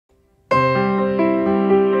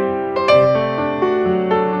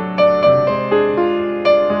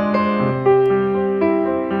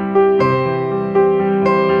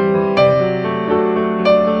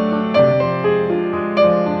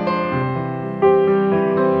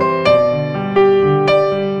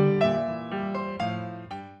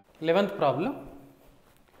11th problem.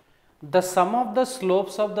 The sum of the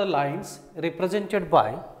slopes of the lines represented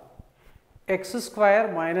by x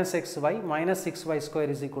square minus xy minus 6y square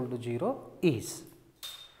is equal to 0 is.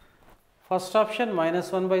 First option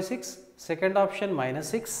minus 1 by 6, second option minus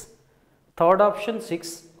 6, third option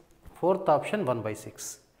 6, fourth option 1 by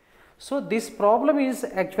 6. So, this problem is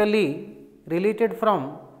actually related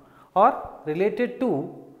from or related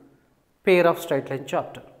to pair of straight line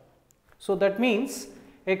chapter. So, that means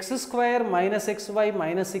x square minus xy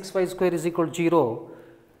minus 6y square is equal to 0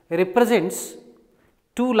 represents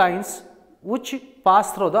two lines which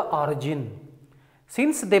pass through the origin.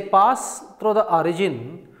 Since they pass through the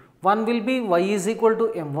origin, one will be y is equal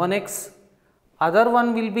to m1x, other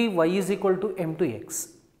one will be y is equal to m2x.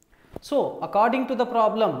 So, according to the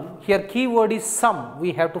problem, here keyword is sum,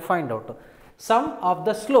 we have to find out. Sum of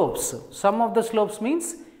the slopes. Sum of the slopes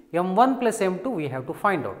means m1 plus m2 we have to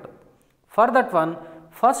find out. For that one,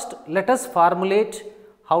 first let us formulate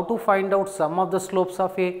how to find out sum of the slopes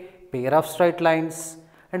of a pair of straight lines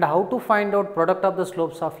and how to find out product of the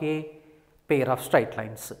slopes of a pair of straight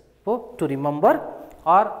lines. So, to remember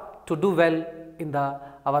or to do well in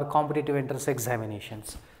our competitive entrance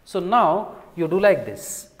examinations. So, now you do like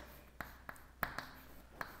this.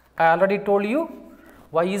 I already told you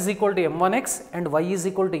y is equal to m1x and y is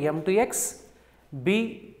equal to m2x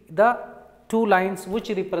be the two lines which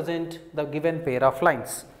represent the given pair of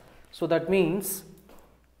lines. So, that means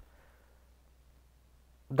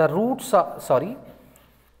the roots are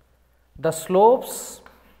the slopes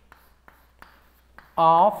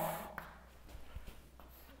of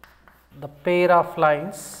the pair of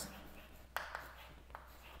lines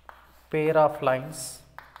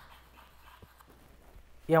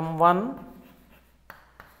m1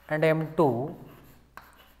 and m2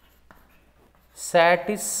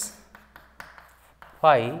 satisfy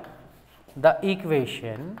the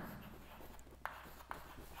equation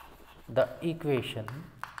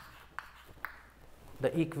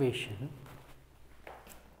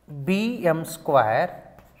bm square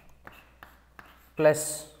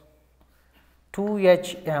plus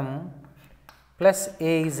 2hm plus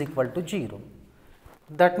a is equal to 0.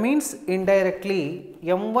 That means indirectly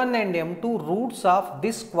m1 and m2 roots of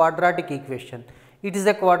this quadratic equation. It is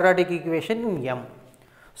a quadratic equation in m.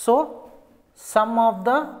 So, sum of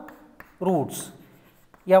the roots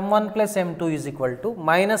m1 plus m2 is equal to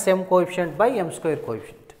minus m coefficient by m square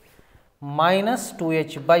coefficient minus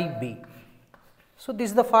 2h by b. So,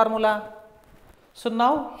 this is the formula. So,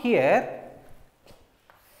 now here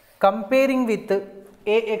comparing with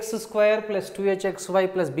ax square plus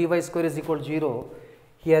 2hxy plus by square is equal to 0,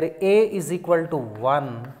 here a is equal to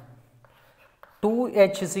 1,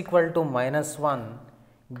 2h is equal to minus 1,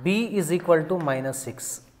 b is equal to minus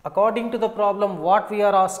 6. According to the problem, what we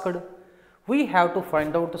are asked? We have to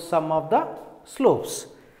find out sum of the slopes,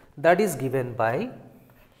 that is given by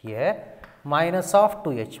here minus of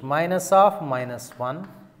 2h minus of minus 1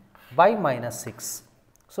 by minus 6.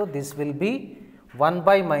 So, this will be 1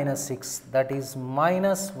 by minus 6, that is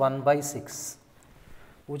minus 1 by 6.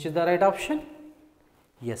 Which is the right option?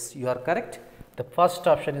 Yes, you are correct. The first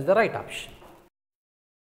option is the right option.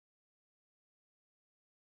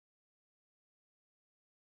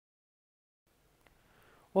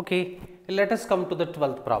 Okay, let us come to the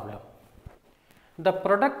 12th problem. The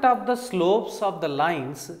product of the slopes of the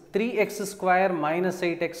lines 3x square minus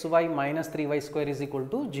 8xy minus 3y square is equal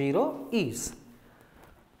to 0 is.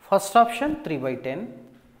 First option 3 by 10,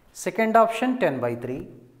 second option 10 by 3,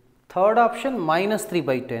 third option minus 3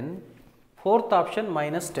 by 10, fourth option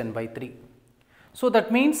minus 10 by 3. So,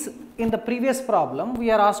 that means in the previous problem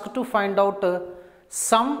we are asked to find out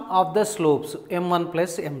sum of the slopes m1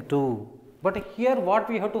 plus m2. But here what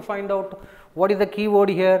we have to find out? What is the keyword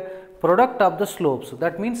here? Product of the slopes,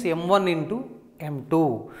 that means m1 into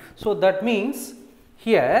m2. So, that means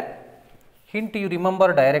here hint you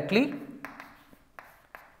remember directly,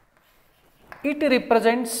 it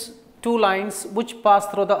represents two lines which pass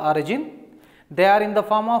through the origin. They are in the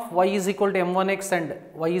form of y is equal to m1x and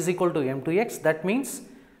y is equal to m2x. That means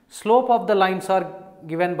slope of the lines are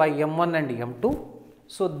given by m1 and m2.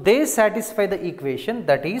 So, they satisfy the equation,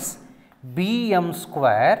 that is bm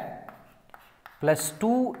square plus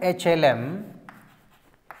 2hlm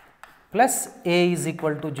plus a is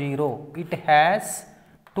equal to 0. It has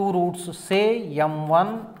two roots, say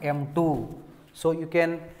m1, m2. So, you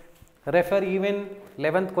can refer even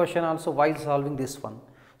 11th question also while solving this one.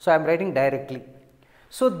 So, I am writing directly.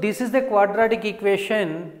 So, this is the quadratic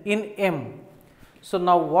equation in m. So,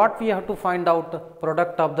 now what we have to find out?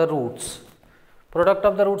 Product of the roots. Product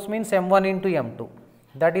of the roots means m1 into m2.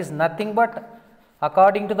 That is nothing but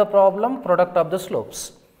according to the problem product of the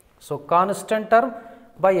slopes. So, constant term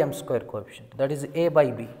by m square coefficient, that is a by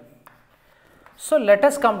b. So, let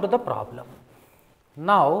us come to the problem.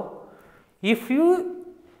 Now, if you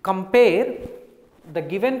compare the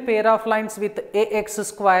given pair of lines with ax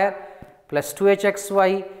square plus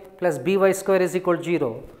 2hxy plus by square is equal to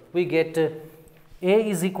 0, we get a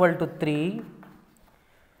is equal to 3,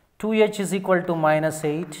 2h is equal to minus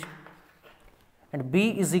 8 and b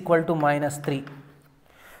is equal to minus 3.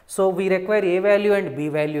 So, we require a value and b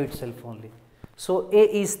value itself only. So, a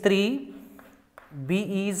is 3,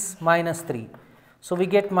 b is minus 3. So, we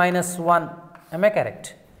get minus 1, am I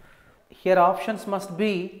correct? Here options must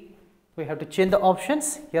be, we have to change the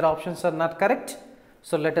options, here options are not correct.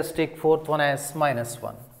 So, let us take fourth one as minus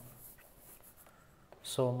 1.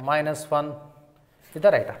 So, minus 1 is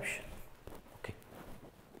the right option. Okay.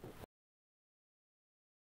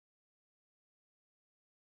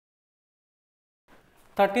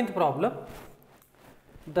 Thirteenth problem.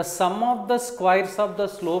 The sum of the squares of the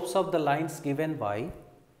slopes of the lines given by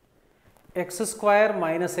x square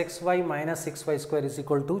minus xy minus 6y square is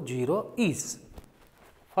equal to 0 is.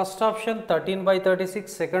 First option 13 by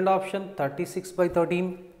 36, second option 36 by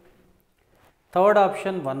 13, third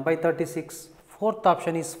option 1 by 36, fourth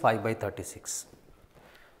option is 5 by 36.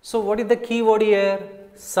 So, what is the key word here?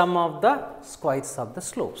 Sum of the squares of the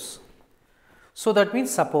slopes. So, that means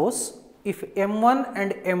suppose if m1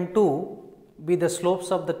 and m2 be the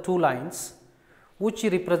slopes of the two lines which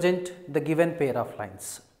represent the given pair of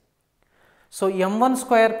lines. So, m1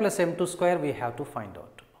 square plus m2 square we have to find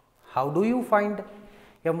out. How do you find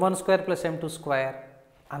m1 square plus m2 square?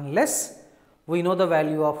 Unless we know the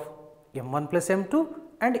value of m1 plus m2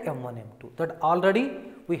 and m1 m2, that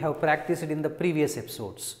already we have practiced in the previous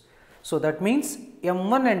episodes. So, that means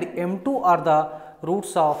m1 and m2 are the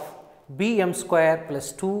roots of bm square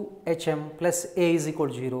plus 2hm plus a is equal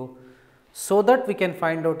to 0. So, that we can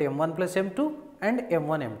find out m1 plus m2 and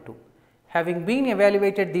m1 m2. Having been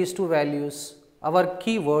evaluated these two values, our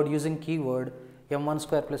keyword using keyword m1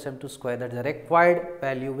 square plus m2 square, that is the required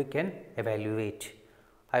value we can evaluate.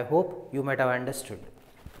 I hope you might have understood.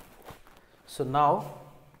 So, now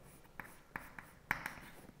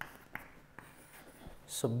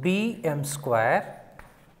bm square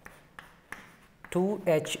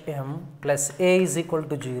 2hm plus a is equal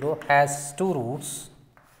to 0 has two roots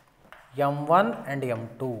m1 and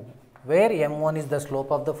m2, where m1 is the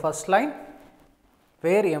slope of the first line,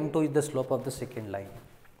 where m2 is the slope of the second line.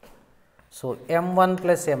 So, m1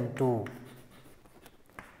 plus m2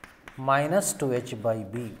 minus 2h by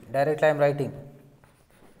b, directly I am writing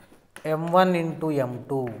m1 into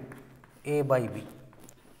m2 a by b.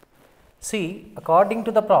 See, according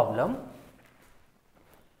to the problem,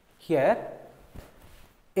 here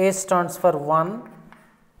a stands for 1,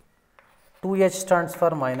 2h stands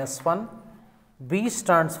for minus 1, b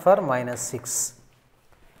stands for minus 6.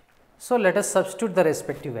 So, let us substitute the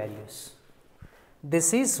respective values.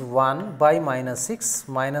 This is 1 by minus 6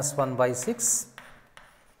 minus 1 by 6,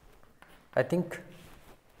 I think,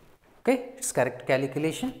 okay, it is correct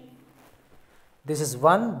calculation. This is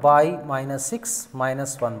 1 by minus 6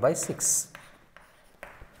 minus 1 by 6.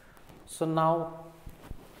 So, now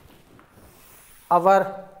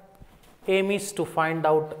our aim is to find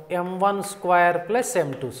out m1 square plus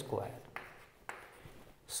m2 square.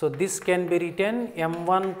 So, this can be written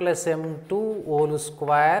m1 plus m2 whole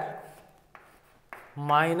square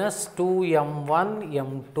minus 2m1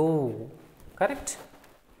 m2, correct.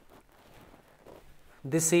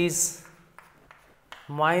 This is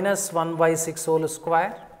minus 1 by 6 whole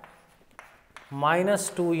square minus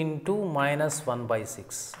 2 into minus 1 by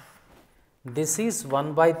 6. This is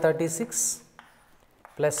 1 by 36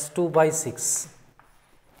 plus 2 by 6.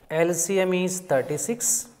 LCM is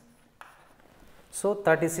 36. So,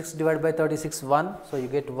 36 divided by 36 1. So, you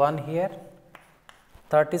get 1 here.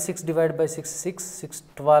 36 divided by 6 6, 6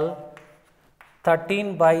 12,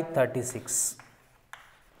 13 by 36.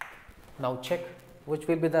 Now, check which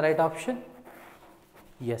will be the right option.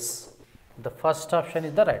 Yes, the first option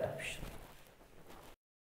is the right option.